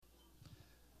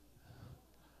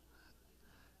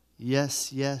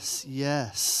Yes, yes,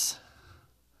 yes.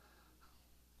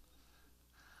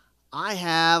 I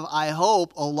have, I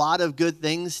hope, a lot of good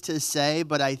things to say,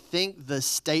 but I think the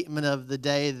statement of the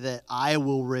day that I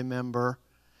will remember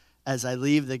as I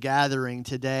leave the gathering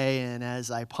today and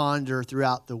as I ponder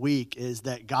throughout the week is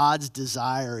that God's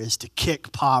desire is to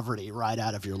kick poverty right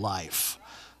out of your life.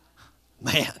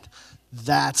 Man,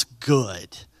 that's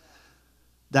good.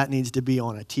 That needs to be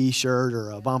on a t-shirt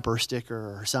or a bumper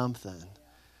sticker or something.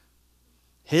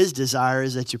 His desire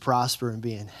is that you prosper and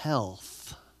be in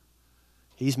health.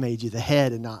 He's made you the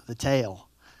head and not the tail.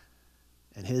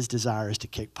 And his desire is to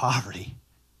kick poverty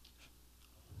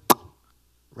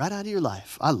right out of your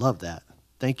life. I love that.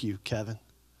 Thank you, Kevin.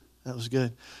 That was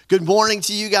good. Good morning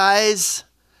to you guys.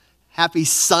 Happy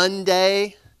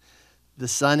Sunday. The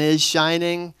sun is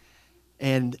shining.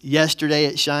 And yesterday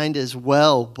it shined as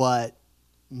well, but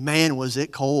man, was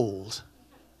it cold.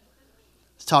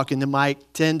 I was talking to Mike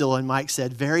Tyndall, and Mike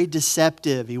said, very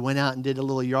deceptive. He went out and did a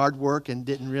little yard work and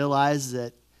didn't realize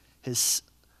that his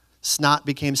snot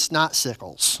became snot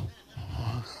sickles.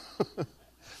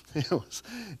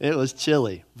 It was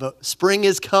chilly, but spring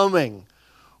is coming.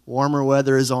 Warmer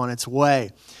weather is on its way.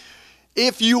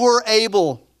 If you were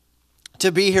able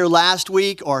to be here last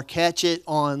week or catch it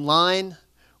online,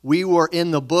 we were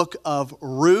in the book of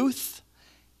Ruth.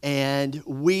 And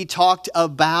we talked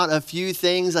about a few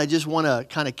things. I just want to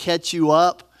kind of catch you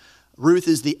up. Ruth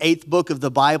is the 8th book of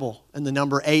the Bible, and the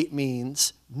number 8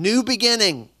 means new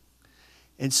beginning.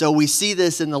 And so we see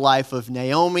this in the life of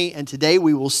Naomi, and today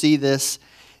we will see this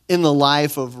in the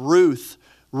life of Ruth.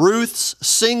 Ruth's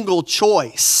single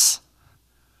choice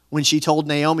when she told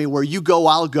Naomi, where you go,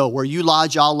 I'll go. Where you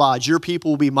lodge, I'll lodge. Your people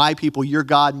will be my people. Your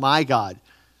God, my God.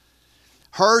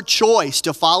 Her choice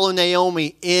to follow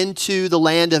Naomi into the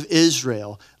land of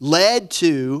Israel led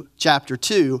to, chapter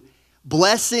 2,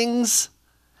 blessings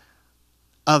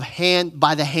by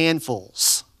the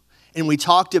handfuls. And we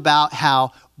talked about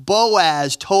how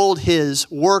Boaz told his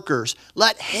workers,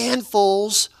 let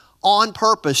handfuls on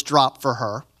purpose drop for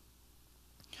her.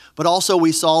 But also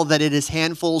we saw that it is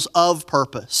handfuls of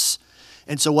purpose.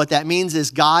 And so what that means is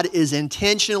God is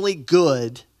intentionally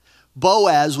good.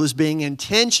 Boaz was being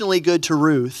intentionally good to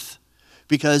Ruth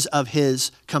because of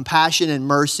his compassion and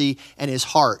mercy and his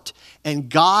heart. And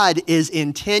God is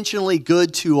intentionally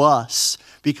good to us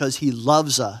because he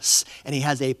loves us and he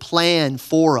has a plan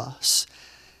for us.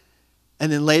 And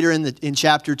then later in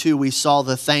chapter 2, we saw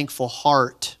the thankful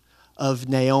heart of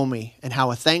Naomi and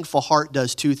how a thankful heart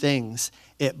does two things.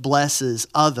 It blesses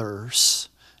others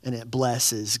and it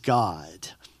blesses God.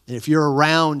 And if you're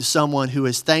around someone who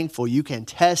is thankful, you can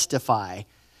testify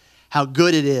how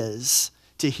good it is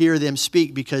to hear them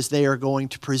speak because they are going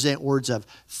to present words of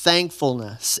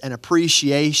thankfulness and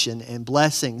appreciation and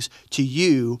blessings to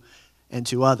you and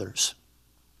to others.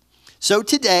 So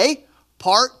today,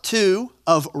 part 2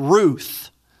 of Ruth,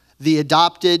 the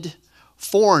adopted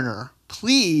foreigner.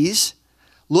 Please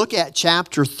look at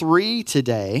chapter 3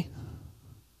 today,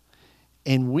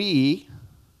 and we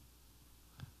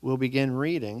we'll begin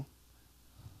reading.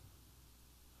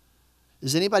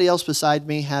 Does anybody else beside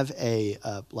me have a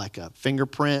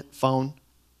fingerprint phone?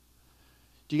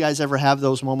 Do you guys ever have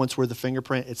those moments where the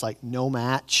fingerprint, it's like no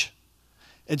match?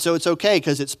 And so it's okay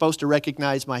because it's supposed to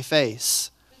recognize my face.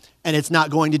 And it's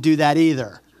not going to do that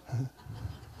either.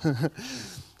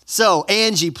 So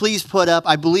Angie, please put up,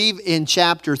 I believe in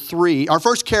chapter 3, our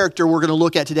first character we're going to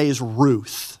look at today is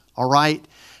Ruth. All right?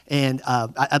 And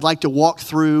I'd like to walk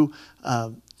through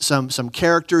some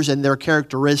characters and their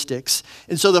characteristics.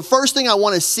 And so the first thing I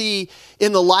want to see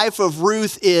in the life of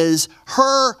Ruth is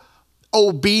her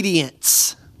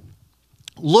obedience.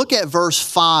 Look at verse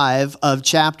 5 of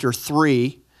chapter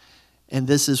 3. And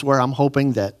this is where I'm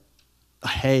hoping that,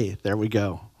 hey, there we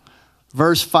go.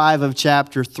 Verse 5 of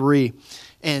chapter 3.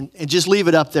 And just leave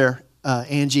it up there,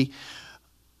 Angie.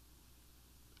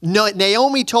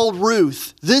 Naomi told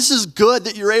Ruth, this is good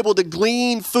that you're able to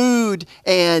glean food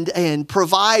and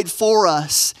provide for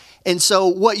us. And so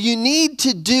what you need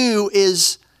to do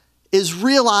is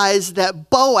realize that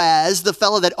Boaz, the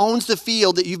fellow that owns the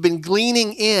field that you've been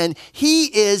gleaning in, he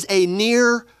is a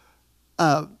near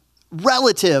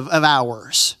relative of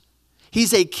ours.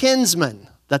 He's a kinsman.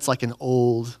 That's like an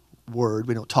old word.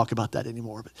 We don't talk about that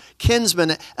anymore. But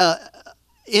kinsman,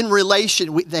 in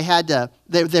relation,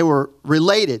 they were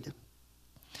related.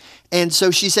 And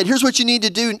so she said, here's what you need to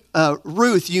do,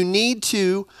 Ruth. You need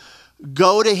to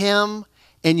go to him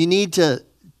and you need to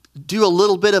do a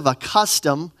little bit of a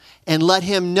custom and let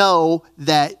him know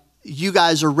that you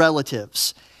guys are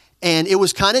relatives. And it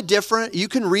was kind of different. You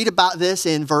can read about this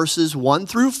in verses 1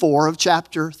 through 4 of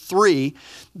chapter 3,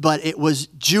 but it was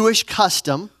Jewish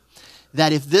custom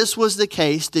that if this was the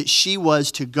case, that she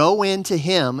was to go in to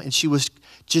him and she was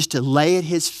just to lay at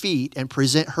his feet and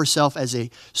present herself as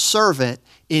a servant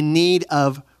in need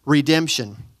of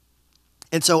redemption.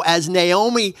 And so as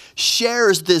Naomi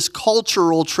shares this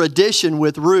cultural tradition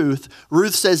with Ruth,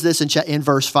 Ruth says this in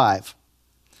verse 5.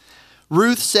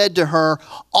 Ruth said to her,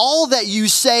 "All that you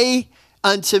say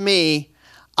unto me,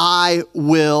 I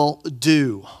will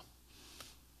do."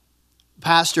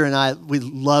 Pastor and I, we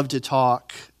love to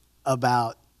talk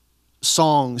about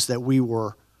songs that we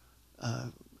were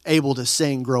able to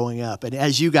sing growing up. And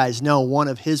as you guys know, one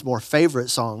of his more favorite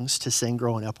songs to sing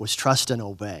growing up was Trust and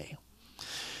Obey.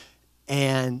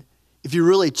 And if you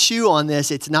really chew on this,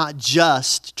 it's not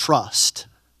just trust.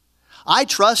 I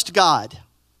trust God.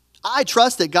 I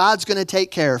trust that God's going to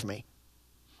take care of me.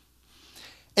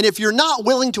 And if you're not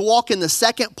willing to walk in the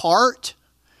second part,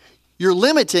 you're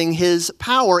limiting his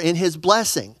power in his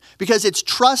blessing, because it's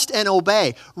trust and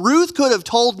obey. Ruth could have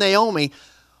told Naomi,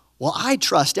 "Well, I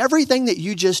trust everything that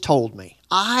you just told me.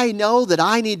 I know that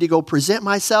I need to go present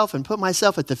myself and put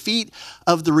myself at the feet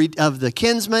of the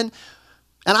kinsman.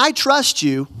 And I trust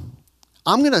you.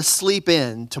 I'm going to sleep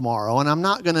in tomorrow, and I'm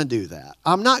not going to do that.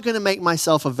 I'm not going to make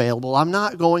myself available. I'm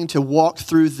not going to walk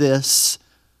through this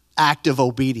act of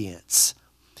obedience."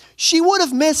 She would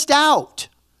have missed out.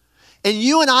 And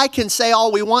you and I can say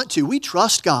all we want to. We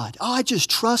trust God. Oh, I just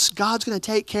trust God's going to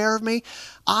take care of me.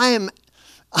 I'm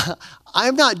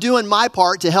not doing my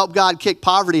part to help God kick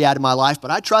poverty out of my life,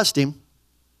 but I trust him.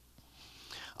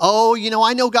 Oh,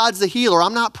 I know God's the healer.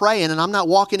 I'm not praying and I'm not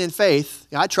walking in faith.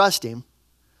 I trust him.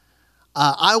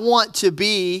 I want to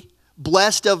be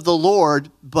blessed of the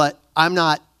Lord, but I'm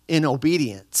not in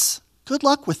obedience. Good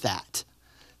luck with that.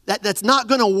 That's not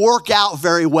going to work out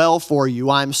very well for you.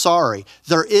 I'm sorry.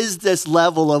 There is this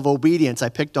level of obedience. I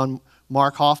picked on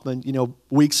Mark Hoffman,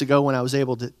 weeks ago when I was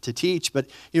able to teach. But,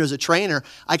 as a trainer,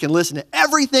 I can listen to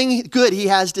everything good he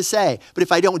has to say. But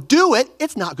if I don't do it,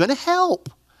 it's not going to help.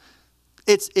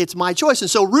 It's my choice.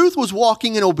 And so Ruth was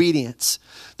walking in obedience.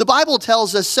 The Bible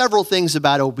tells us several things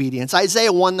about obedience.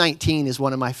 Isaiah 119 is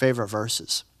one of my favorite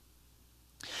verses.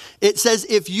 It says,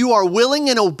 "If you are willing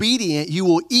and obedient, you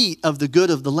will eat of the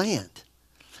good of the land."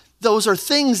 Those are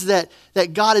things that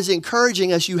God is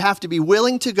encouraging us. You have to be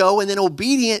willing to go and then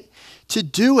obedient to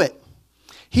do it.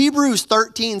 Hebrews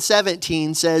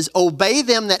 13:17 says, "Obey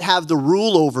them that have the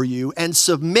rule over you and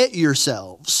submit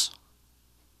yourselves,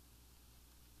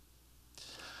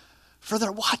 for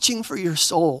they're watching for your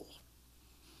soul."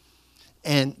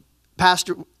 And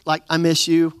Pastor, I miss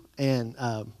you, and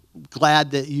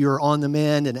glad that you're on the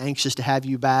mend and anxious to have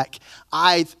you back.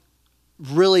 I've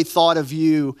really thought of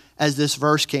you as this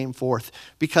verse came forth,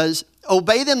 because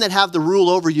obey them that have the rule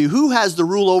over you. Who has the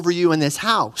rule over you in this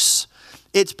house?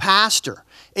 It's pastor.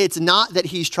 It's not that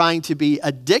he's trying to be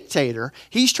a dictator.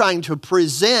 He's trying to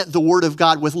present the word of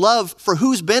God with love for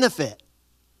whose benefit?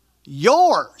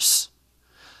 Yours.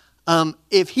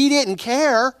 If he didn't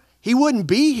care, he wouldn't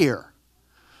be here.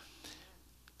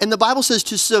 And the Bible says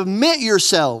to submit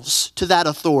yourselves to that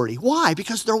authority. Why?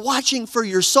 Because they're watching for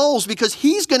your souls, because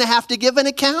he's going to have to give an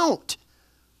account.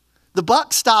 The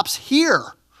buck stops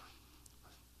here.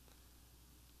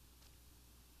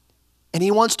 And he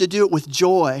wants to do it with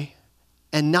joy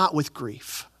and not with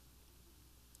grief,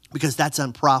 because that's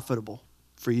unprofitable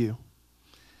for you.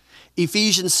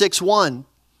 Ephesians 6:1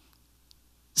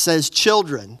 says,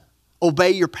 "Children,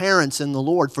 obey your parents in the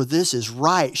Lord, for this is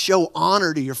right. Show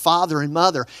honor to your father and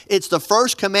mother." It's the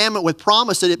first commandment with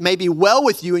promise that it may be well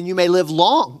with you and you may live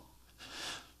long.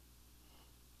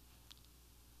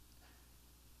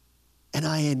 And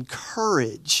I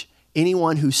encourage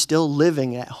anyone who's still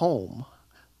living at home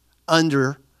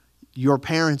under your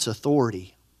parents'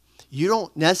 authority. You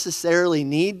don't necessarily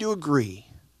need to agree,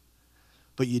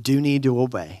 but you do need to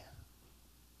obey,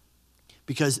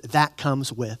 because that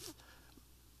comes with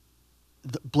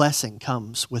the blessing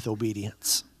comes with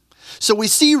obedience. So we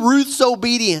see Ruth's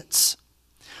obedience.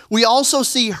 We also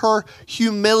see her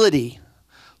humility.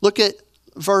 Look at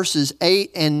verses 8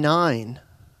 and 9.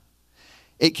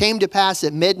 "It came to pass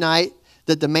at midnight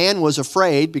that the man was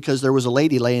afraid, because there was a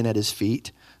lady laying at his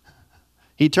feet.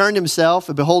 He turned himself,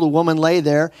 and behold, a woman lay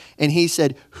there, and he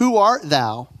said, 'Who art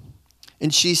thou?'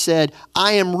 And she said,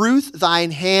 'I am Ruth,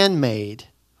 thine handmaid,'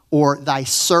 or thy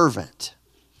servant."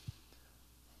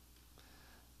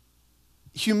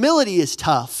 Humility is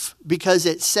tough because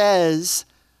it says,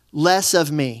 "Less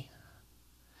of me."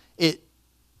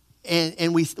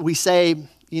 And we say,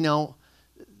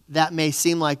 that may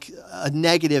seem like a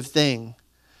negative thing.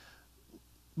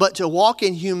 But to walk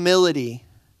in humility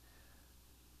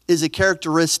is a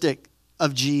characteristic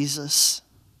of Jesus.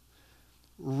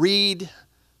 Read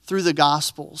through the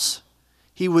Gospels.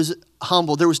 He was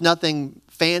humble. There was nothing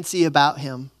fancy about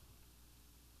him.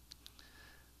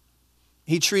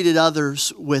 He treated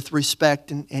others with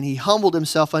respect, and he humbled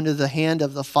himself under the hand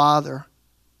of the Father.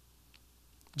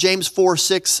 James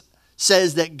 4:6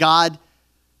 says that God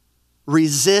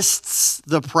resists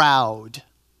the proud,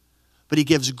 but he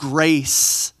gives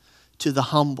grace to the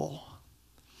humble.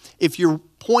 If you're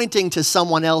pointing to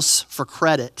someone else for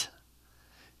credit,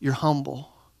 you're humble.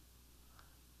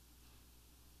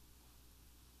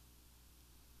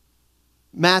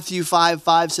 Matthew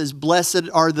 5:5 says, "Blessed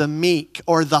are the meek,"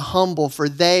 or the humble, "for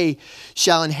they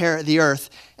shall inherit the earth."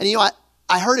 And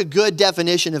I heard a good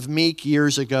definition of meek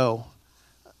years ago.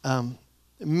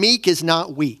 Meek is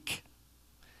not weak.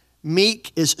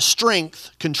 Meek is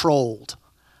strength controlled.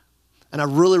 And I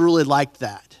really, really liked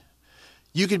that.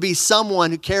 You could be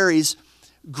someone who carries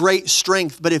great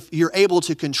strength, but if you're able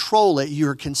to control it,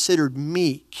 you're considered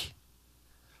meek,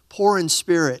 poor in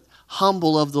spirit,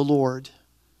 humble of the Lord.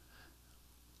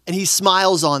 And he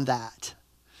smiles on that.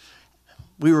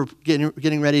 We were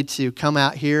getting ready to come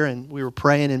out here, and we were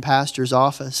praying in Pastor's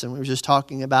office, and we were just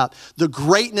talking about the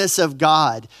greatness of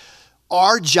God.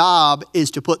 Our job is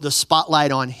to put the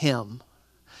spotlight on him.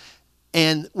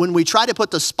 And when we try to put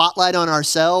the spotlight on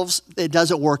ourselves, it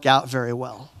doesn't work out very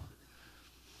well.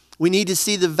 We need to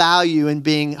see the value in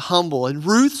being humble. And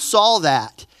Ruth saw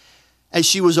that as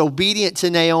she was obedient to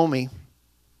Naomi.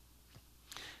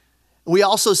 We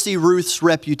also see Ruth's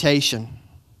reputation.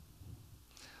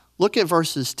 Look at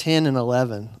verses 10 and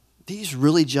 11. These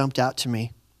really jumped out to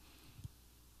me.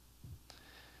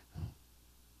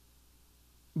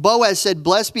 Boaz said,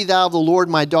 "Blessed be thou of the Lord,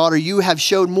 my daughter. You have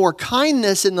showed more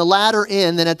kindness in the latter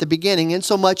end than at the beginning,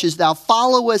 insomuch as thou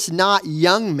followest not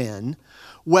young men,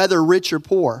 whether rich or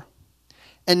poor.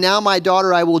 And now, my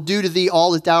daughter, I will do to thee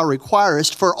all that thou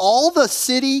requirest, for all the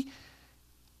city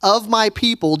of my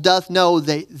people doth know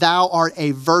that thou art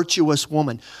a virtuous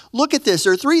woman." Look at this.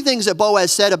 There are three things that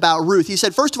Boaz said about Ruth. He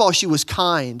said, first of all, she was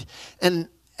kind. And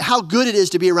how good it is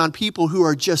to be around people who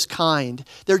are just kind.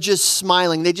 They're just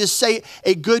smiling. They just say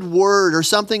a good word or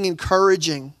something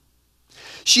encouraging.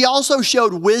 She also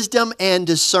showed wisdom and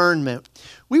discernment.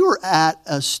 We were at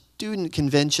a student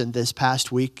convention this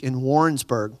past week in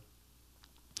Warrensburg.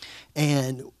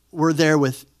 And we're there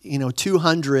with,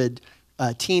 200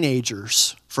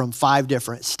 teenagers from 5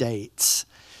 different states.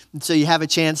 And so you have a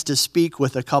chance to speak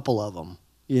with a couple of them,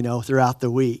 throughout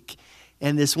the week.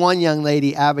 And this one young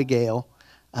lady, Abigail,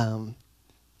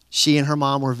 she and her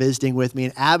mom were visiting with me.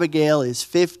 And Abigail is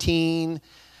 15,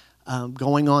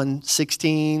 going on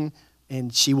 16.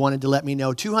 And she wanted to let me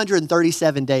know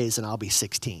 237 days and I'll be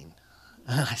 16.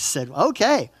 And I said,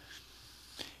 okay.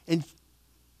 And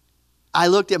I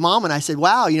looked at Mom and I said,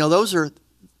 wow, those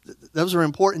are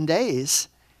important days.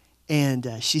 And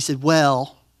she said,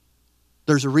 well,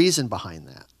 there's a reason behind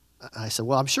that. I said,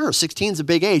 well, I'm sure 16 is a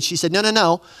big age. She said,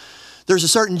 no. There's a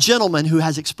certain gentleman who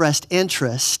has expressed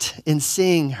interest in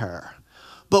seeing her.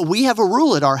 But we have a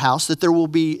rule at our house that there will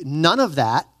be none of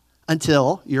that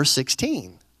until you're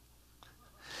 16.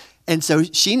 And so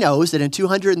she knows that in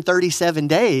 237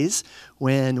 days,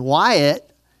 when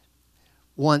Wyatt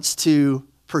wants to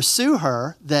pursue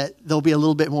her, that there'll be a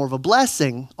little bit more of a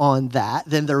blessing on that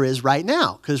than there is right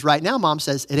now. Because right now, Mom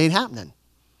says, it ain't happening.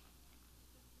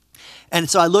 And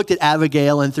so I looked at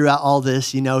Abigail, and throughout all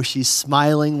this, she's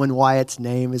smiling when Wyatt's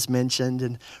name is mentioned,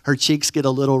 and her cheeks get a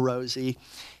little rosy.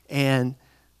 And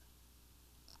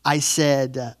I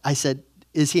said,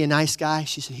 is he a nice guy?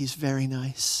 She said, he's very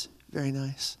nice, very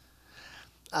nice.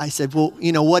 I said, well,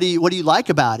 what do you like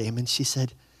about him? And she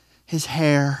said, his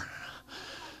hair.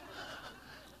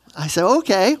 I said,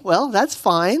 okay, well, that's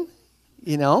fine,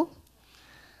 And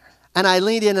I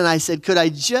leaned in and I said, could I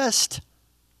just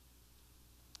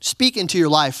speak into your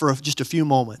life for just a few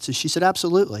moments? And she said,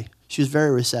 absolutely. She was very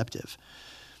receptive.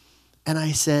 And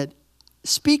I said,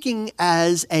 speaking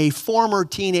as a former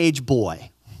teenage boy,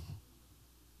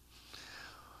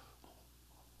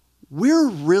 we're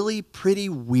really pretty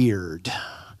weird,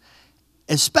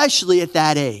 especially at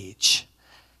that age.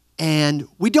 And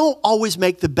we don't always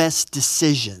make the best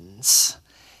decisions.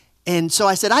 And so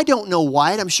I said, I don't know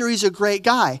Wyatt. I'm sure he's a great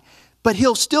guy. But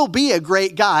he'll still be a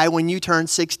great guy when you turn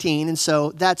 16, and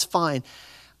so that's fine.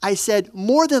 I said,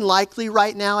 more than likely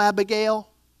right now, Abigail,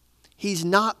 he's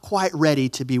not quite ready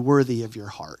to be worthy of your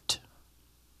heart.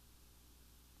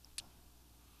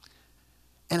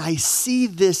 And I see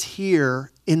this here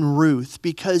in Ruth,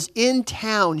 because in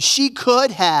town, she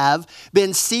could have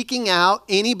been seeking out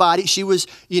anybody. She was,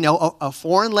 a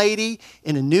foreign lady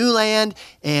in a new land,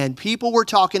 and people were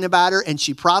talking about her, and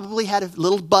she probably had a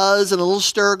little buzz and a little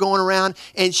stir going around,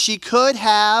 and she could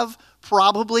have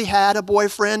probably had a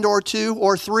boyfriend or two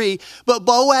or three. But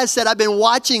Boaz said, I've been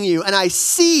watching you, and I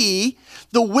see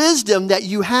the wisdom that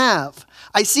you have.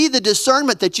 I see the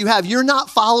discernment that you have. You're not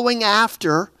following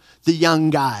after the young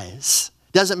guys.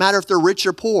 Doesn't matter if they're rich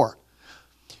or poor.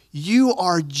 You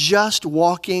are just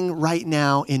walking right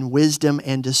now in wisdom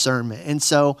and discernment. And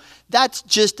so that's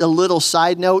just a little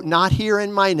side note, not here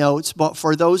in my notes, but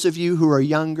for those of you who are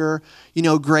younger,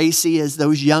 Gracie, as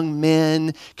those young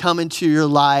men come into your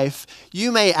life,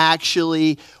 you may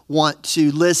actually want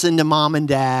to listen to mom and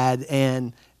dad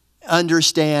and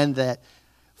understand that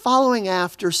following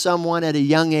after someone at a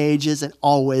young age isn't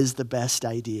always the best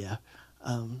idea.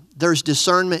 There's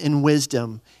discernment and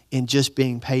wisdom in just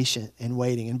being patient and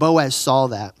waiting. And Boaz saw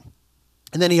that.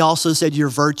 And then he also said, you're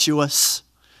virtuous.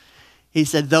 He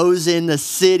said, those in the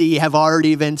city have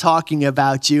already been talking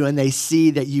about you, and they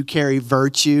see that you carry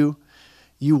virtue.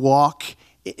 You walk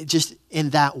just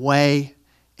in that way.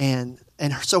 And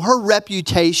so her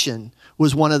reputation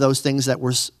was one of those things that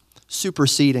was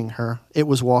superseding her. It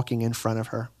was walking in front of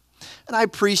her. And I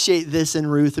appreciate this in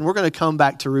Ruth, and we're going to come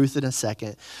back to Ruth in a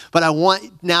second. But I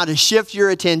want now to shift your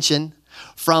attention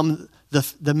from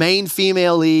the main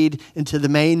female lead into the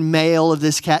main male of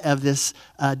this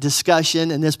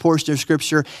discussion and this portion of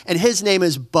Scripture. And his name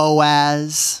is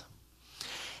Boaz.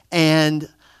 And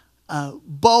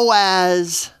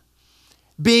Boaz,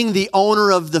 being the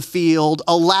owner of the field,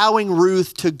 allowing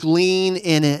Ruth to glean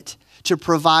in it, to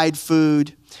provide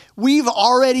food. We've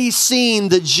already seen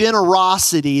the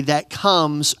generosity that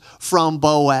comes from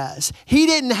Boaz. He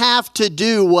didn't have to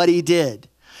do what he did.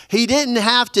 He didn't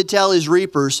have to tell his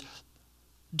reapers,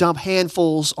 dump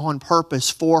handfuls on purpose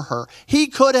for her. He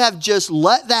could have just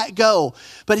let that go,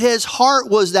 but his heart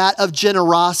was that of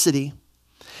generosity.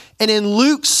 And in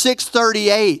Luke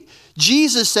 6:38,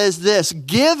 Jesus says this,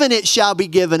 give and it shall be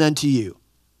given unto you.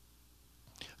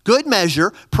 Good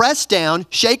measure, pressed down,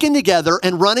 shaken together,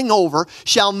 and running over,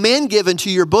 shall men give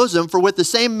into your bosom, for with the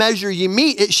same measure you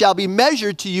meet, it shall be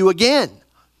measured to you again.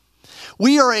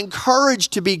 We are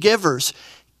encouraged to be givers.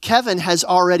 Kevin has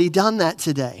already done that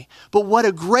today. But what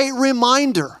a great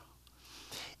reminder.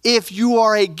 If you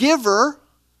are a giver,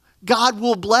 God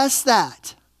will bless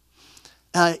that.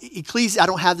 I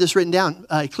don't have this written down.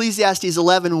 Ecclesiastes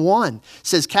 11:1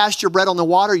 says, cast your bread on the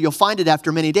water, you'll find it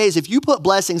after many days. If you put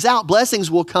blessings out,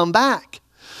 blessings will come back.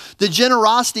 The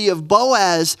generosity of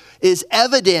Boaz is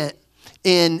evident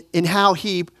in how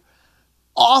he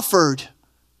offered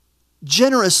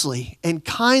generously and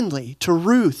kindly to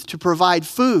Ruth to provide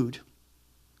food.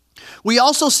 We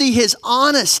also see his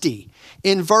honesty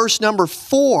in verse number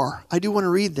 4. I do want to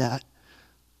read that.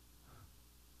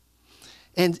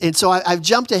 And so I've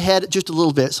jumped ahead just a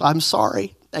little bit, so I'm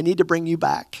sorry. I need to bring you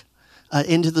back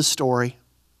into the story.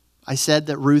 I said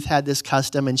that Ruth had this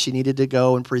custom and she needed to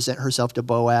go and present herself to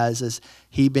Boaz as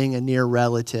he being a near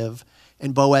relative.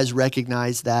 And Boaz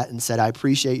recognized that and said, I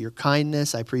appreciate your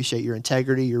kindness, I appreciate your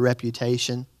integrity, your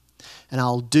reputation, and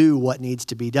I'll do what needs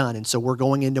to be done. And so we're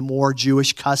going into more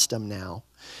Jewish custom now.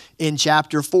 In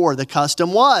chapter 4, the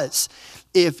custom was,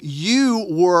 if you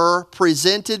were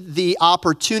presented the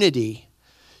opportunity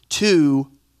to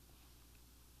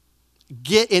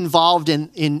get involved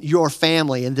in your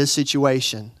family in this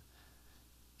situation.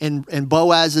 And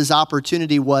Boaz's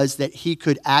opportunity was that he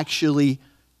could actually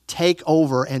take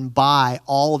over and buy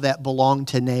all that belonged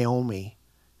to Naomi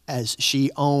as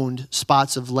she owned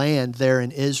spots of land there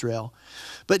in Israel.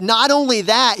 But not only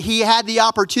that, he had the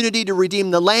opportunity to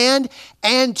redeem the land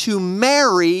and to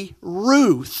marry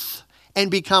Ruth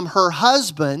and become her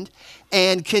husband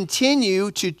and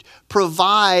continue to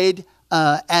provide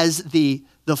as the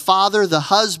father, the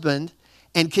husband,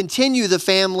 and continue the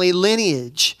family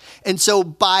lineage. And so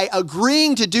by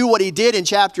agreeing to do what he did in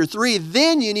chapter 3,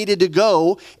 then you needed to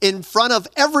go in front of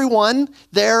everyone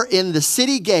there in the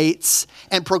city gates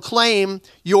and proclaim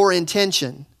your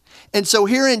intention. And so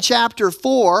here in chapter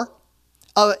 4,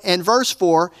 and verse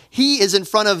 4, he is in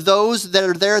front of those that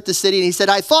are there at the city, and he said,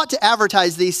 I thought to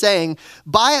advertise thee, saying,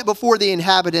 buy it before the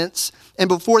inhabitants and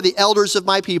before the elders of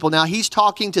my people. Now he's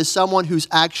talking to someone who's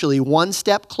actually one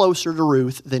step closer to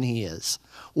Ruth than he is.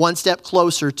 One step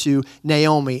closer to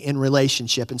Naomi in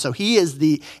relationship. And so he is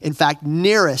in fact,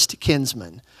 nearest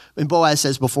kinsman. And Boaz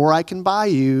says, before I can buy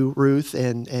you, Ruth,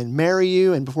 and marry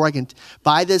you, and before I can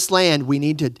buy this land, we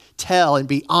need to tell and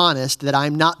be honest that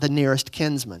I'm not the nearest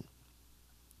kinsman.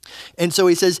 And so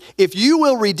he says, if you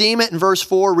will redeem it, in verse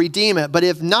 4, redeem it. But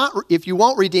if you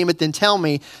won't redeem it, then tell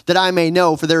me that I may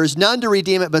know. For there is none to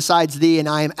redeem it besides thee, and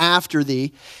I am after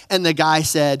thee. And the guy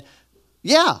said,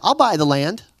 yeah, I'll buy the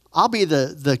land. I'll be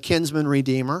the kinsman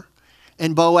redeemer.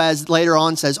 And Boaz later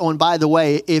on says, oh, and by the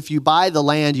way, if you buy the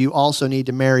land, you also need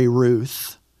to marry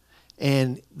Ruth.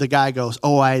 And the guy goes,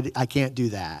 oh, I can't do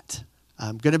that.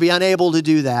 I'm going to be unable to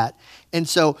do that. And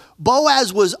so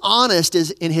Boaz was honest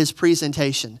in his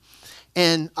presentation.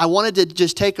 And I wanted to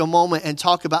just take a moment and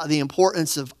talk about the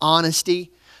importance of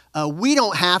honesty. We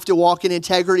don't have to walk in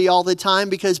integrity all the time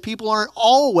because people aren't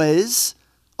always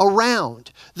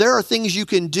around. There are things you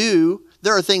can do.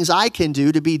 There are things I can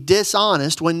do to be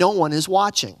dishonest when no one is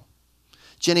watching.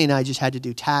 Jenny and I just had to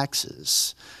do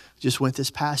taxes. Just went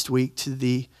this past week to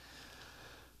the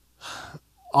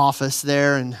office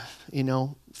there and,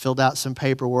 filled out some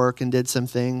paperwork and did some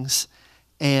things.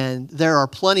 And there are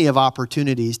plenty of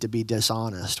opportunities to be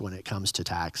dishonest when it comes to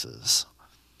taxes.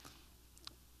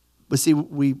 But see,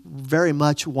 we very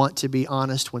much want to be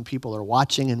honest when people are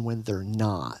watching and when they're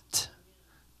not.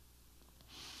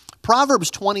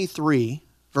 Proverbs 23,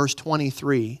 verse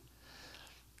 23,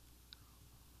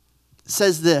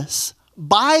 says this,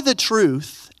 buy the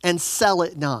truth and sell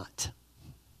it not.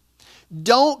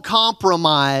 Don't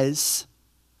compromise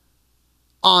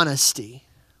honesty.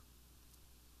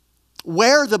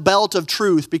 Wear the belt of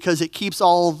truth because it keeps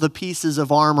all the pieces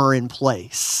of armor in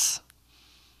place.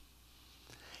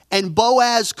 And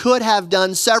Boaz could have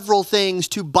done several things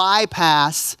to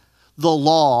bypass the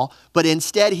law, but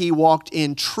instead he walked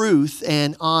in truth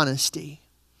and honesty.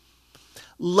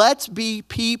 Let's be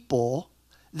people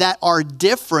that are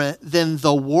different than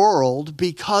the world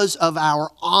because of our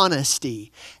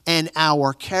honesty and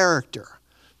our character.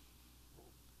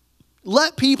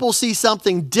 Let people see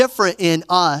something different in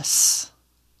us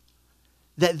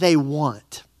that they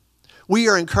want. We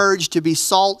are encouraged to be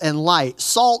salt and light.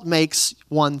 Salt makes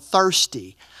one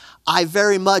thirsty. I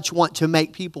very much want to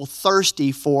make people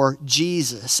thirsty for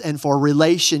Jesus and for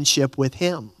relationship with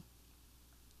Him.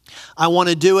 I want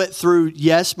to do it through,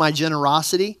 yes, my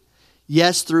generosity.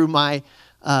 Yes, through my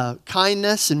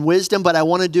kindness and wisdom. But I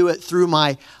want to do it through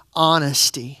my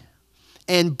honesty.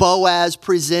 And Boaz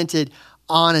presented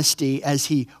honesty as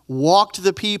he walked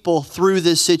the people through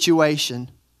this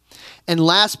situation. And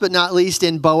last but not least,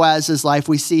 in Boaz's life,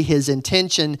 we see his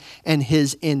intention and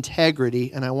his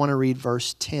integrity. And I want to read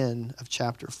verse 10 of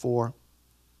chapter 4.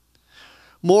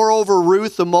 Moreover,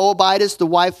 Ruth the Moabitess, the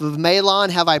wife of Mahlon,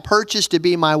 have I purchased to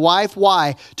be my wife.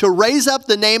 Why? To raise up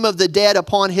the name of the dead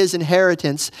upon his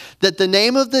inheritance, that the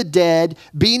name of the dead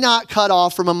be not cut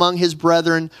off from among his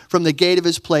brethren from the gate of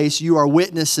his place. You are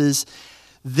witnesses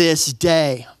this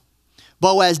day.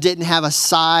 Boaz didn't have a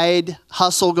side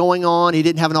hustle going on. He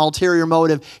didn't have an ulterior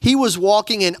motive. He was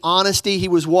walking in honesty. He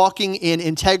was walking in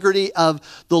integrity of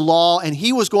the law. And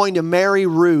he was going to marry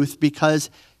Ruth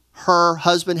because her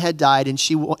husband had died and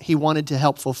he wanted to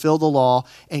help fulfill the law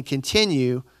and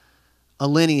continue a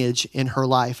lineage in her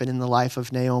life and in the life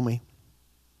of Naomi.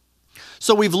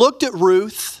 So we've looked at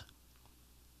Ruth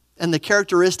and the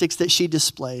characteristics that she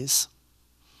displays.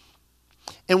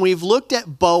 And we've looked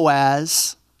at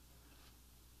Boaz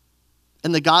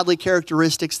and the godly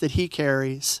characteristics that he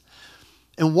carries.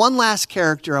 And one last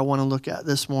character I want to look at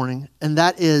this morning, and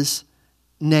that is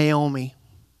Naomi.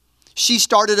 She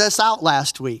started us out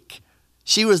last week.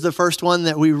 She was the first one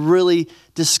that we really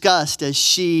discussed as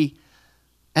she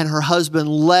and her husband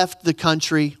left the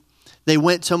country. They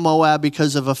went to Moab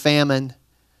because of a famine.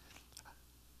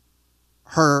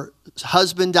 Her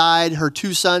husband died. Her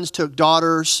two sons took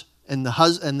daughters, and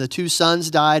the two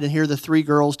sons died. And here the three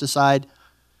girls decide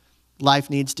life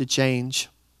needs to change.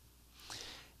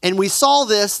 And we saw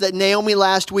this, that Naomi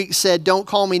last week said, don't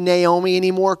call me Naomi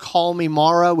anymore, call me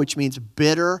Mara, which means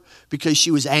bitter, because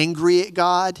she was angry at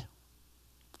God.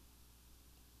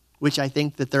 Which I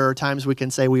think that there are times we can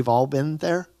say we've all been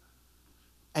there.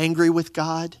 Angry with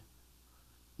God.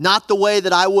 Not the way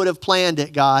that I would have planned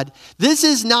it, God. This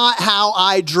is not how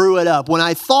I drew it up. When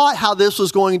I thought how this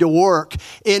was going to work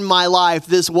in my life,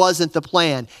 this wasn't the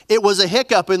plan. It was a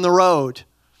hiccup in the road.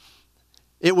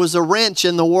 It was a wrench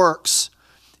in the works.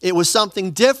 It was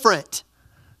something different.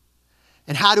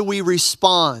 And how do we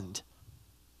respond?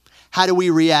 How do we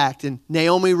react? And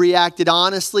Naomi reacted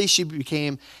honestly. She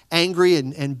became angry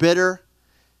and bitter.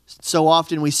 So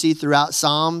often we see throughout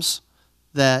Psalms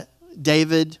that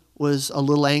David was a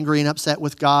little angry and upset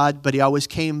with God, but he always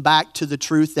came back to the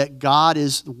truth that God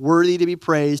is worthy to be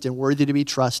praised and worthy to be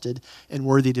trusted and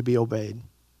worthy to be obeyed.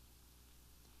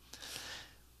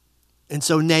 And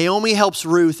so Naomi helps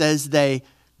Ruth as they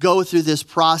go through this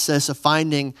process of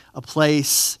finding a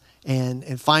place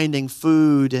and finding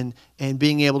food and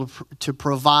being able to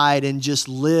provide and just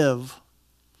live.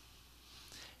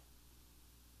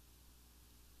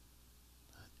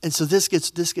 And so this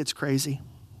gets crazy.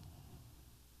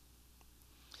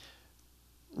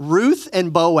 Ruth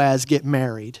and Boaz get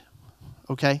married.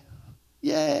 Okay?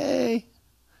 Yay.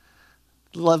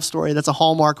 Love story. That's a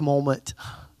Hallmark moment.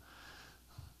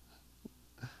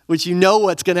 Which you know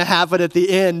what's going to happen at the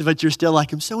end, but you're still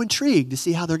like, I'm so intrigued to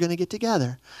see how they're going to get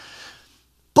together.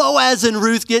 Boaz and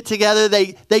Ruth get together.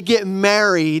 They get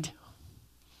married.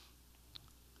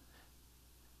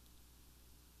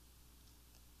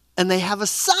 And they have a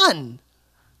son.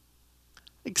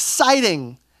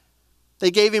 Exciting. They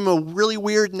gave him a really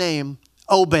weird name,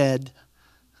 Obed.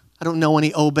 I don't know any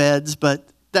Obeds, but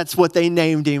that's what they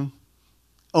named him.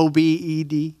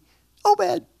 O-B-E-D.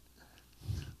 Obed.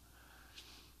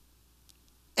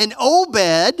 And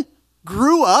Obed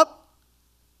grew up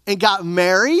and got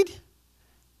married.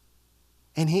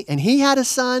 And he had a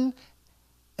son.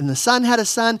 And the son had a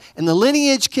son. And the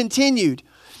lineage continued.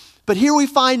 But here we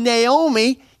find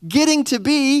Naomi getting to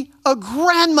be a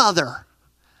grandmother.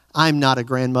 I'm not a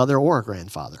grandmother or a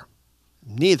grandfather.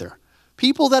 Neither.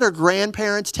 People that are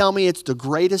grandparents tell me it's the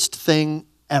greatest thing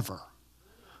ever.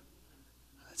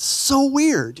 It's so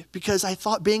weird because I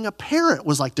thought being a parent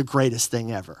was like the greatest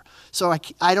thing ever. So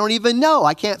I don't even know.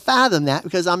 I can't fathom that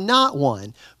because I'm not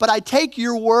one. But I take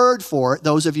your word for it,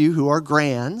 those of you who are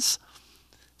grands,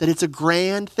 that it's a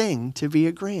grand thing to be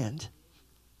a grand.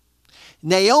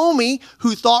 Naomi,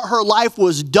 who thought her life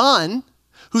was done,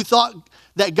 who thought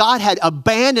that God had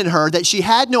abandoned her, that she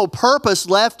had no purpose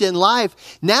left in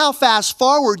life, now fast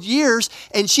forward years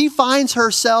and she finds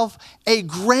herself a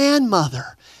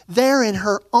grandmother there in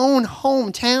her own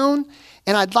hometown.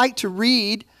 And I'd like to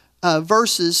read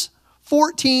verses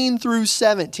 14 through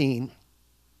 17.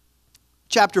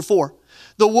 Chapter 4.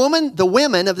 The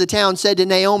women of the town said to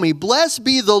Naomi, "Blessed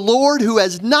be the Lord who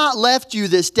has not left you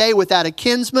this day without a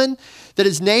kinsman, that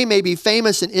his name may be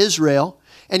famous in Israel.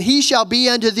 And he shall be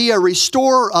unto thee a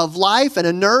restorer of life and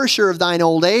a nourisher of thine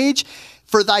old age.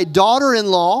 For thy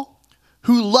daughter-in-law,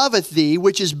 who loveth thee,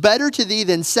 which is better to thee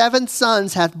than 7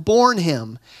 sons, hath borne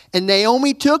him." And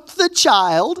Naomi took the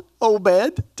child,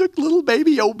 Obed, took little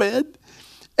baby Obed,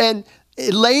 and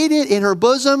laid it in her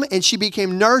bosom, and she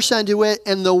became nurse unto it.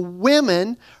 And the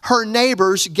women, her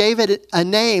neighbors, gave it a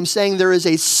name, saying, "There is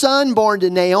a son born to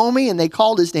Naomi," and they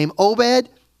called his name Obed.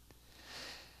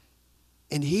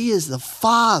 And he is the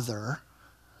father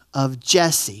of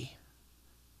Jesse,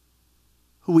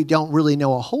 who we don't really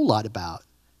know a whole lot about,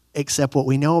 except what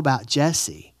we know about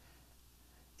Jesse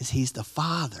is he's the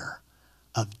father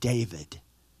of David.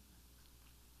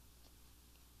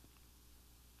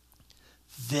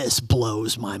 This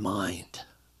blows my mind.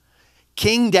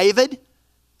 King David,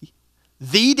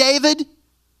 the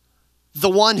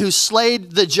one who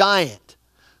slayed the giant,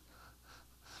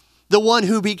 the one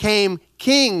who became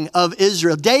king of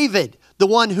Israel. David, the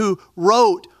one who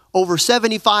wrote over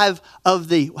 75 of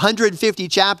the 150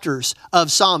 chapters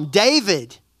of Psalm.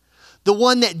 David, the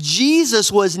one that Jesus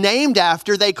was named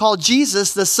after. They called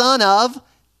Jesus the son of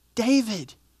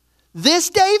David. This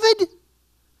David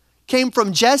came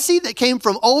from Jesse, that came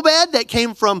from Obed, that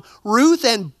came from Ruth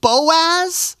and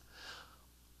Boaz.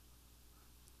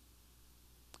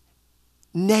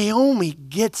 Naomi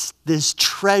gets this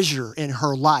treasure in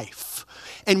her life.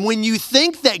 And when you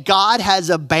think that God has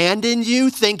abandoned you,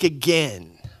 think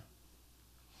again.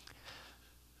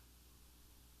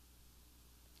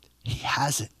 He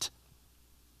hasn't.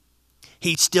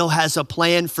 He still has a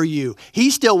plan for you. He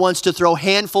still wants to throw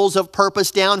handfuls of purpose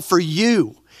down for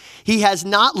you. He has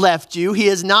not left you. He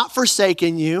has not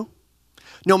forsaken you.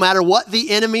 No matter what the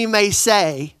enemy may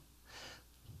say,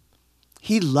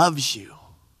 he loves you.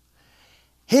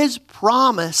 His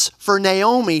promise for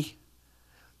Naomi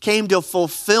came to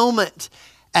fulfillment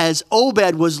as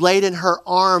Obed was laid in her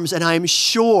arms, and I'm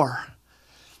sure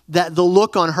that the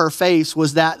look on her face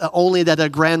was that only that a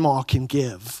grandma can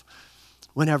give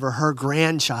whenever her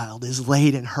grandchild is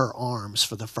laid in her arms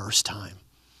for the first time.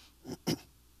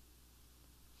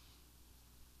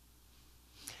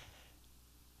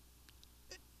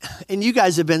 And you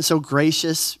guys have been so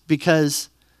gracious because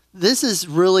this is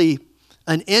really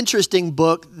an interesting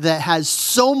book that has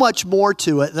so much more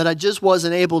to it that I just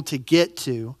wasn't able to get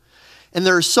to. And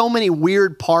there are so many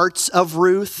weird parts of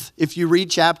Ruth. If you read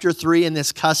chapter 3 and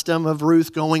this custom of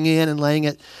Ruth going in and laying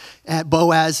it at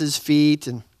Boaz's feet.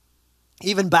 And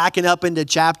Even backing up into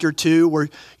chapter 2 where,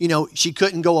 she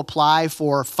couldn't go apply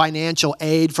for financial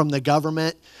aid from the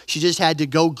government. She just had to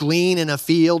go glean in a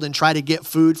field and try to get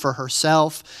food for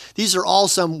herself. These are all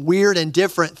some weird and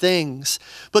different things.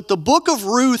 But the book of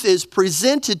Ruth is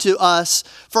presented to us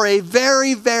for a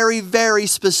very, very, very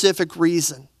specific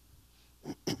reason.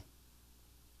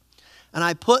 And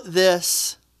I put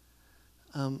this,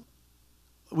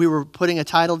 we were putting a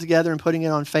title together and putting it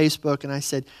on Facebook, and I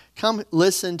said, come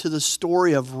listen to the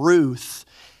story of Ruth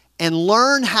and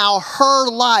learn how her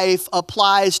life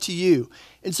applies to you.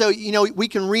 And so, we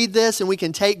can read this and we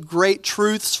can take great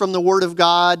truths from the Word of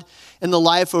God in the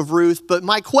life of Ruth. But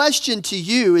my question to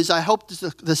you is, I hope it's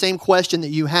the same question that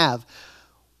you have.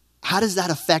 How does that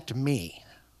affect me?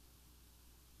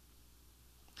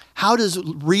 How does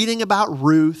reading about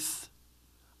Ruth,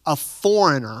 a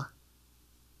foreigner,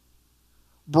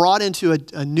 brought into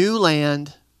a new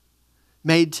land,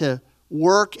 made to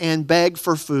work and beg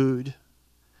for food,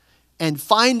 and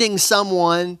finding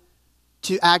someone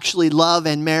to actually love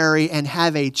and marry and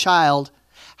have a child,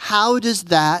 how does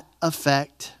that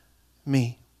affect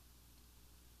me?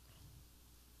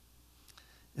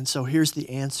 And so here's the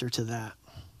answer to that.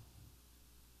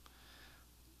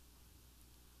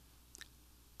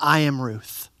 I am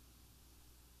Ruth.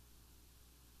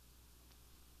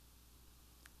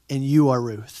 And you are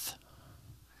Ruth.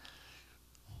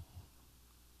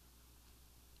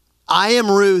 I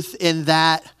am Ruth in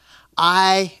that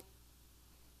I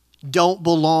don't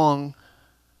belong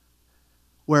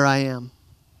where I am.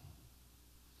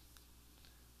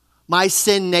 My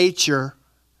sin nature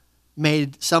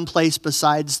made someplace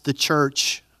besides the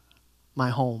church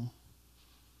my home.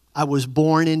 I was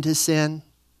born into sin.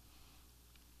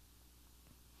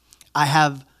 I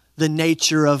have the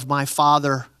nature of my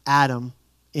father, Adam,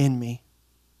 in me.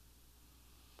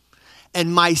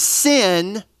 And my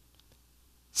sin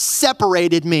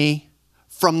separated me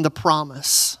from the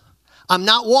promise. I'm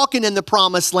not walking in the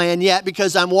promised land yet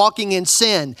because I'm walking in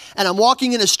sin. And I'm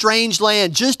walking in a strange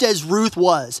land just as Ruth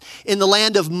was, in the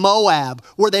land of Moab,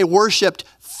 where they worshiped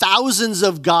thousands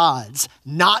of gods,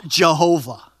 not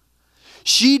Jehovah.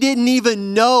 She didn't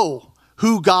even know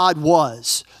who God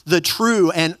was, the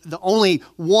true and the only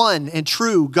one and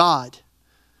true God,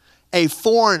 a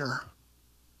foreigner.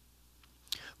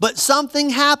 But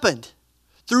something happened.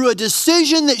 Through a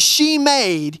decision that she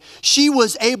made, she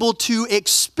was able to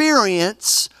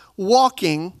experience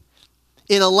walking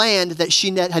in a land that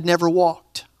she had never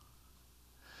walked.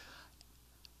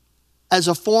 As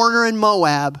a foreigner in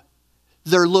Moab,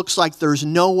 there looks like there's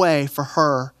no way for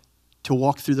her to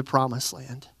walk through the promised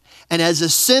land. And as a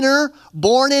sinner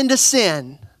born into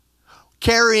sin,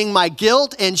 carrying my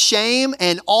guilt and shame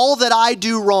and all that I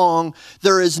do wrong,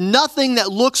 there is nothing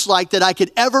that looks like that I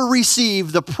could ever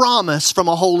receive the promise from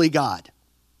a holy God.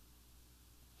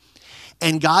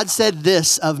 And God said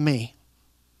this of me: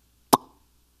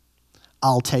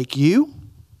 I'll take you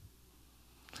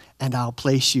and I'll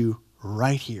place you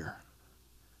right here.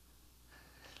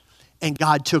 And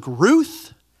God took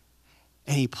Ruth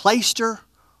and he placed her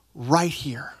right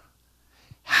here.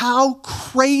 How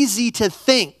crazy to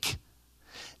think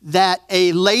that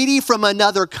a lady from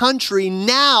another country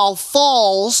now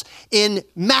falls in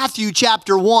Matthew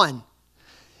chapter 1,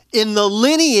 in the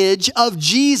lineage of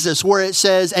Jesus, where it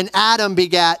says, and Adam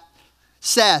begat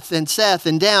Seth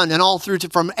and down, and all through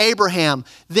from Abraham,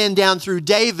 then down through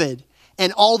David,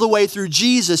 and all the way through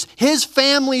Jesus. His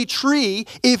family tree,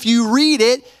 if you read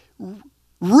it,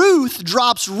 Ruth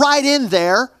drops right in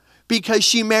there because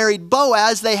she married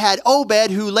Boaz. They had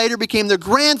Obed, who later became the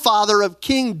grandfather of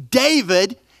King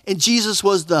David, and Jesus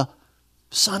was the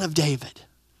son of David.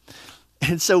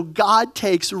 And so God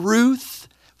takes Ruth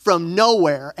from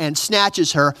nowhere and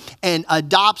snatches her and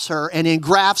adopts her and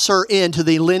engrafts her into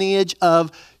the lineage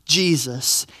of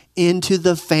Jesus, into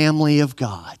the family of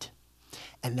God.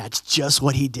 And that's just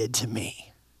what he did to me.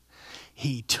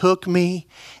 He took me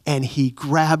and he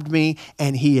grabbed me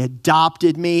and he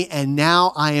adopted me, and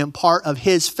now I am part of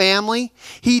his family.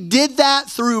 He did that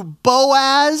through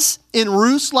Boaz in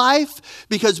Ruth's life,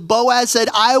 because Boaz said,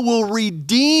 I will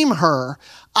redeem her.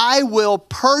 I will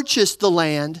purchase the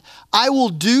land. I will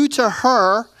do to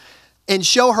her and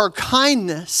show her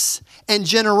kindness and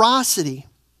generosity.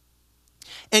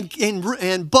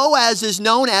 And Boaz is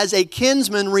known as a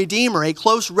kinsman redeemer, a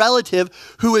close relative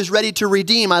who is ready to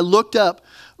redeem. I looked up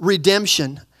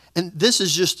redemption, and this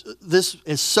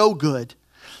is so good.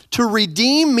 To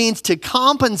redeem means to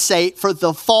compensate for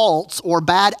the faults or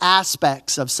bad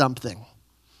aspects of something.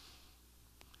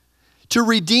 To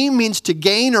redeem means to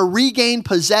gain or regain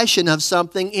possession of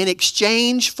something in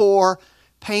exchange for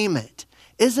payment.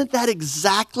 isn't that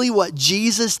exactly what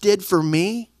Jesus did for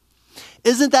me?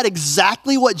 Isn't that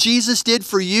exactly what Jesus did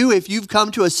for you if you've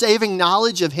come to a saving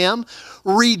knowledge of him?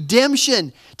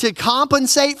 Redemption, to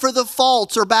compensate for the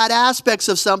faults or bad aspects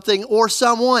of something or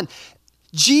someone.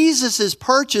 Jesus'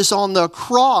 purchase on the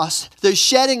cross, the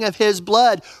shedding of his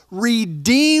blood,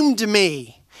 redeemed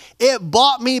me. It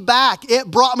bought me back. It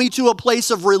brought me to a place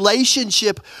of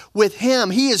relationship with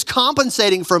him. He is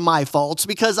compensating for my faults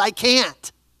because I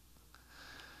can't.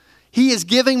 He is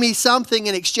giving me something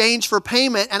in exchange for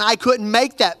payment, and I couldn't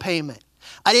make that payment.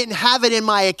 I didn't have it in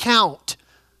my account.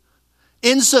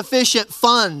 Insufficient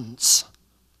funds.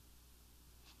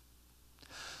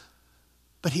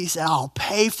 But he said, I'll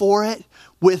pay for it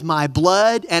with my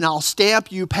blood, and I'll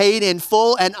stamp you paid in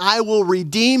full, and I will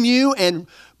redeem you. And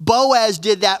Boaz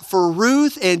did that for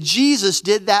Ruth, and Jesus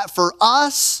did that for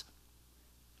us.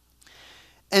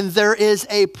 And there is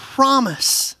a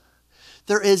promise.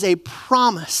 There is a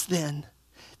promise then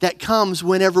that comes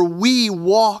whenever we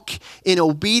walk in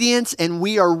obedience and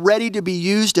we are ready to be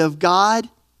used of God.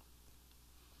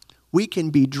 We can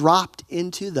be dropped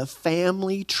into the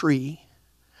family tree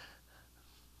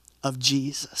of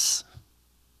Jesus.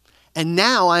 And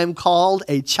now I am called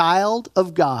a child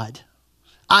of God.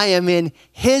 I am in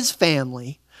his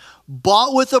family,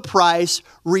 bought with a price,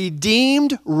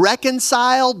 redeemed,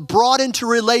 reconciled, brought into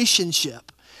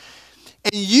relationship.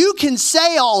 And you can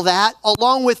say all that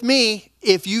along with me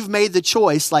if you've made the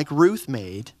choice like Ruth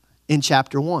made in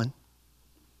chapter 1.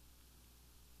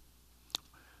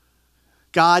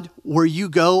 God, where you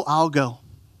go, I'll go.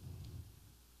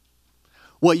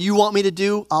 What you want me to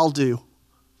do, I'll do.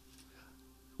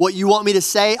 What you want me to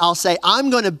say, I'll say.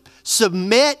 I'm going to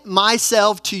submit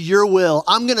myself to your will.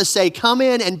 I'm going to say, come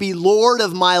in and be Lord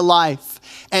of my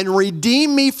life and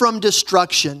redeem me from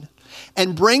destruction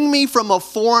and bring me from a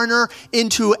foreigner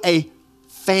into a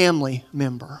family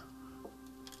member.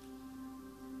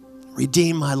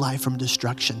 Redeem my life from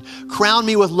destruction. Crown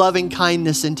me with loving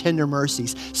kindness and tender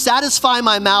mercies. Satisfy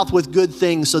my mouth with good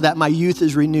things so that my youth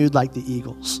is renewed like the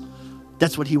eagles.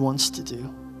 That's what he wants to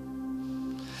do.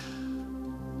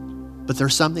 But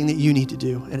there's something that you need to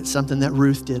do, and it's something that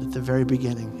Ruth did at the very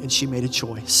beginning, and she made a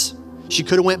choice. She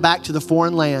could have went back to the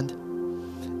foreign land.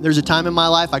 There's a time in my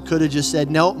life I could have just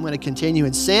said, no, I'm going to continue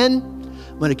in sin.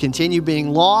 I'm going to continue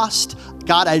being lost.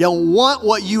 God, I don't want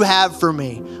what you have for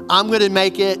me. I'm going to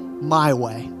make it my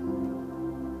way.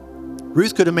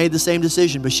 Ruth could have made the same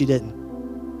decision, but she didn't.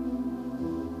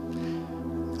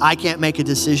 I can't make a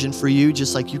decision for you,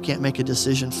 just like you can't make a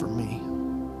decision for me.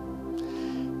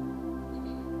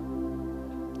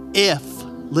 If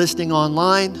listening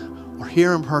online or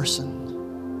here in person,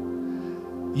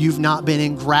 you've not been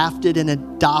engrafted and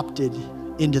adopted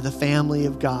into the family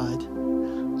of God,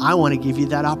 I want to give you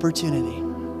that opportunity.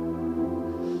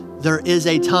 There is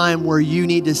a time where you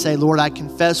need to say, Lord, I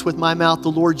confess with my mouth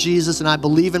the Lord Jesus, and I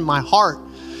believe in my heart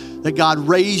that God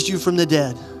raised you from the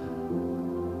dead.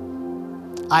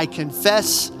 I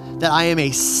confess that I am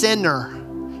a sinner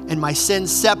and my sin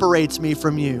separates me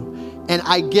from you. And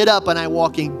I get up and I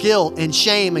walk in guilt and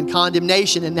shame and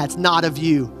condemnation, and that's not of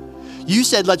you. You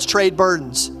said, let's trade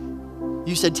burdens.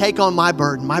 You said, take on my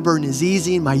burden. My burden is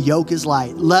easy and my yoke is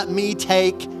light. Let me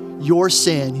take your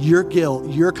sin, your guilt,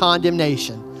 your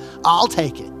condemnation. I'll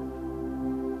take it.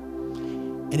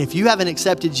 And if you haven't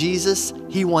accepted Jesus,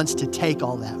 he wants to take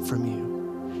all that from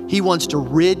you. He wants to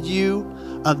rid you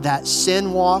of that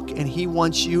sin walk, and he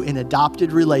wants you in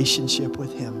adopted relationship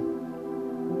with him.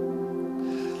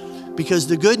 Because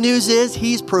the good news is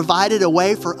he's provided a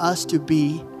way for us to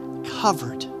be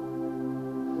covered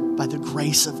by the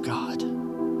grace of God.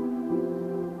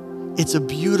 It's a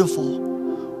beautiful,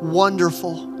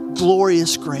 wonderful,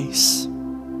 glorious grace.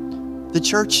 The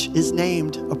church is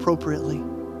named appropriately.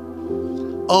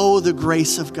 Oh, the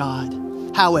grace of God,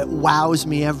 how it wows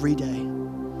me every day.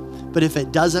 But if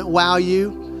it doesn't wow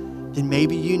you, then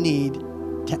maybe you need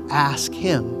to ask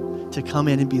him to come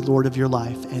in and be Lord of your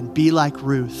life and be like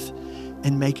Ruth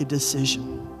and make a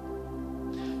decision.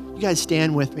 You guys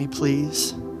stand with me,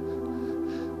 please.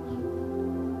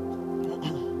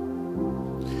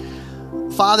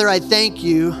 Father, I thank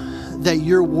you that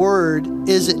your word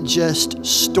isn't just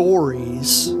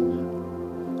stories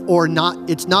or not,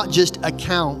 it's not just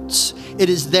accounts. It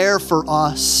is there for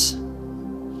us.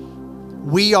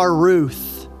 We are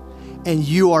Ruth and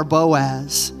you are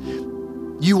Boaz.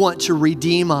 You want to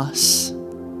redeem us.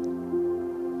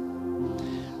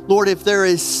 Lord, if there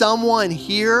is someone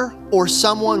here or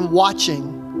someone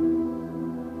watching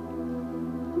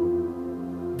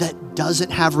that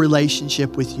doesn't have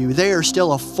relationship with you, they are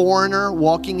still a foreigner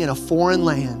walking in a foreign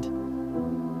land.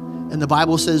 And the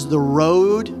Bible says the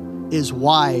road is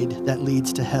wide that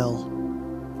leads to hell,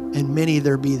 and many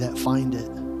there be that find it.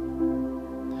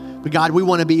 But God, we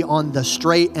want to be on the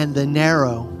straight and the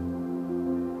narrow,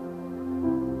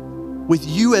 with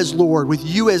you as Lord, with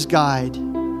you as guide.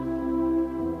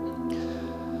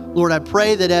 Lord, I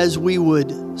pray that as we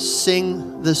would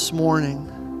sing this morning,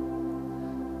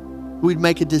 we'd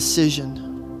make a decision.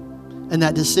 And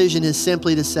that decision is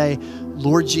simply to say,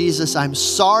 Lord Jesus, I'm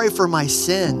sorry for my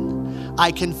sin.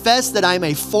 I confess that I'm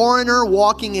a foreigner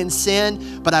walking in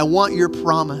sin, but I want your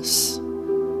promise.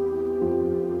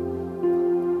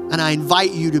 And I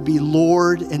invite you to be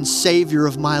Lord and Savior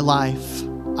of my life.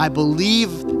 I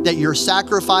believe that your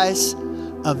sacrifice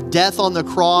of death on the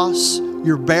cross,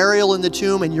 your burial in the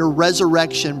tomb, and your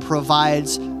resurrection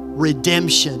provides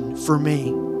redemption for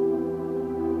me.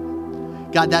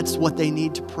 God, that's what they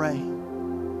need to pray.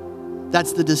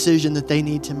 That's the decision that they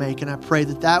need to make. And I pray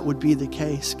that that would be the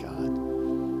case, God.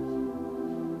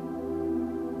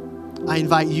 I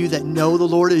invite you that know the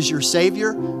Lord as your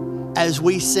Savior as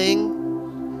we sing.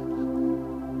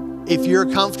 If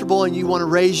you're comfortable and you want to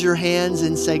raise your hands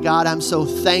and say, God, I'm so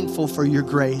thankful for your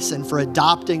grace and for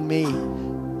adopting me,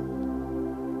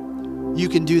 you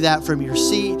can do that from your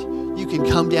seat. You can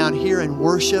come down here and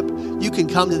worship. You can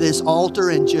come to this altar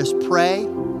and just pray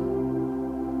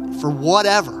for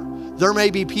whatever. There may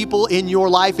be people in your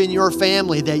life, in your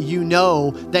family, that you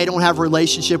know they don't have a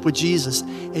relationship with Jesus,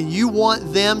 and you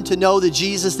want them to know the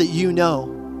Jesus that you know.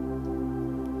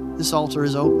 This altar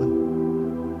is open.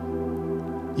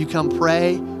 You come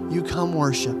pray, you come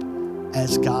worship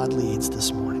as God leads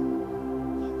this morning.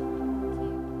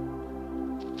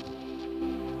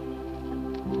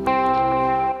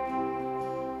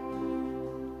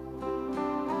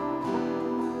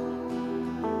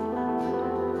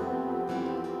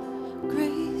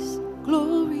 Grace,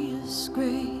 glorious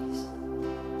grace.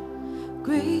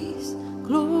 Grace,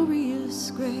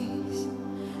 glorious grace.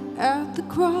 At the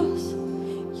cross,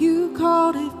 you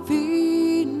called it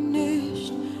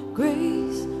finished.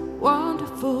 Grace,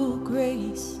 wonderful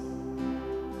grace.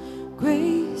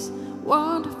 Grace,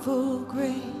 wonderful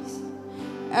grace.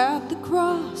 At the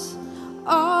cross,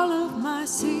 all of my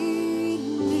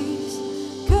sin is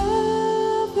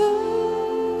covered.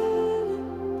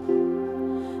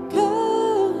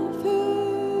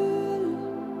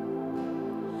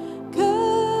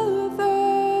 Covered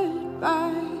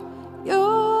by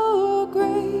your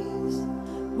grace.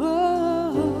 Whoa.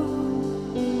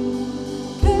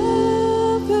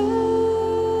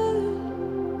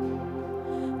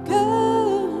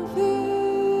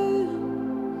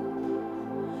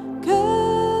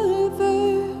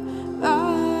 Covered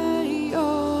by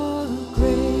your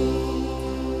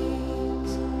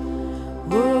grace.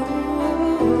 Whoa.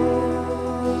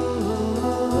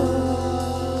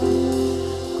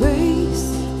 Grace,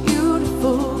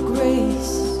 beautiful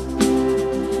grace.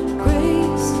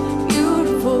 Grace,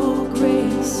 beautiful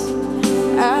grace.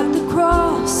 At the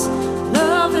cross,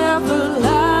 love everlasting.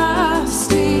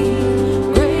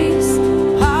 Grace,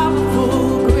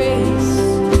 powerful grace.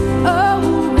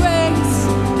 Oh, grace,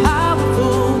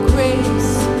 powerful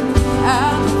grace.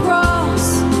 At the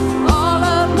cross, all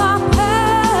of my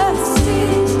past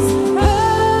is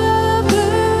covered.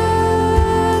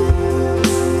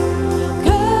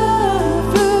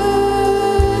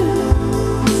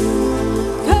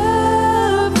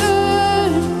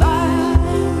 Covered by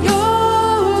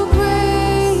your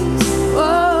grace.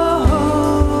 Whoa.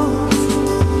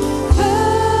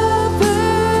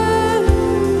 Covered.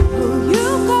 Oh, you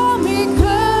call me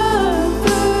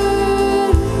covered.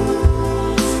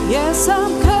 Yes,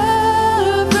 I'm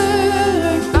covered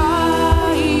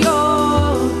by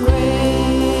your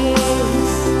grace.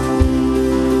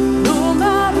 No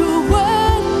matter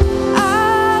what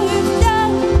I've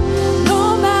done, no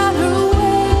matter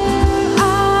where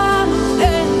I've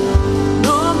been,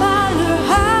 no matter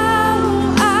how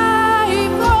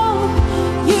I've grown,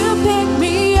 you pick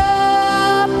me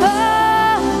up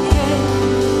again.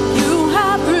 You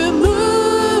have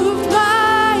removed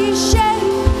my shame.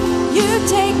 You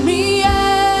take me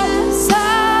as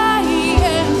I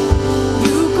am.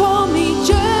 You call me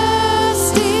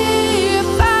justified.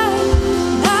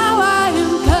 Now I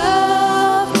am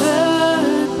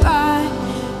covered by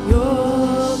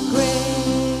your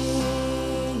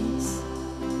grace.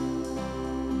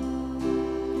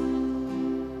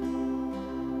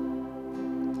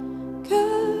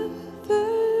 Covered,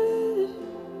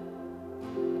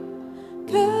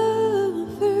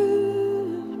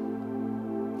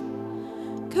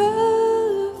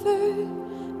 covered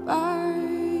by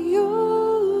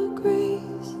your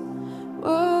grace.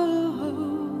 Whoa.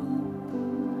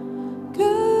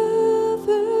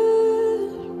 Covered,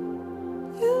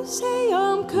 you say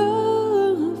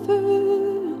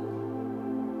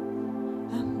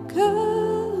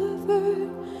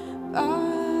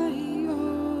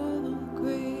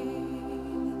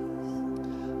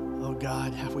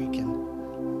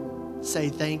say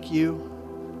thank you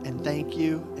and thank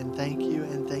you and thank you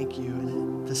and thank you.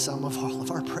 And the sum of all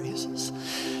of our praises,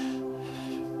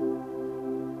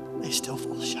 they still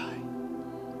fall shy.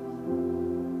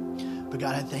 But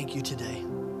God, I thank you today.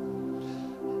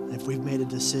 If we've made a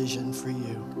decision for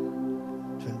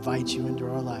you to invite you into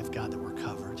our life, God, that we're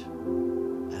covered.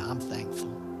 And I'm thankful.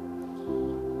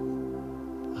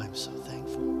 I'm so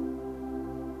thankful.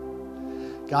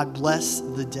 God, bless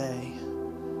the day,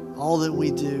 all that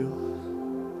we do.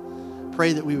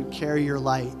 Pray that we would carry your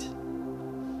light.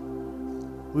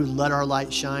 We would let our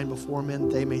light shine before men,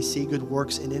 that they may see good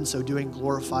works, and in so doing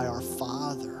glorify our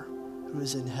Father who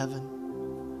is in heaven.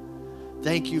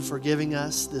 Thank you for giving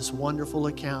us this wonderful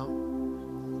account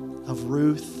of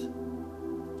Ruth,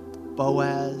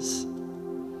 Boaz,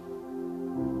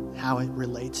 how it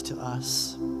relates to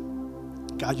us.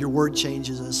 God, your word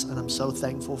changes us, and I'm so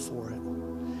thankful for it.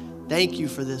 Thank you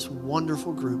for this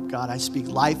wonderful group. God, I speak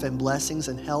life and blessings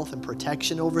and health and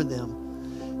protection over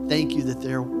them. Thank you that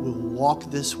they will walk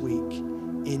this week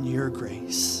in your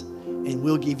grace, and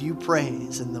we'll give you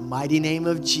praise in the mighty name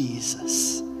of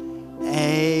Jesus.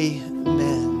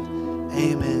 Amen.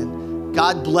 Amen.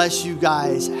 God bless you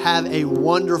guys. Have a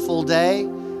wonderful day.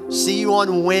 See you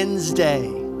on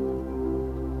Wednesday.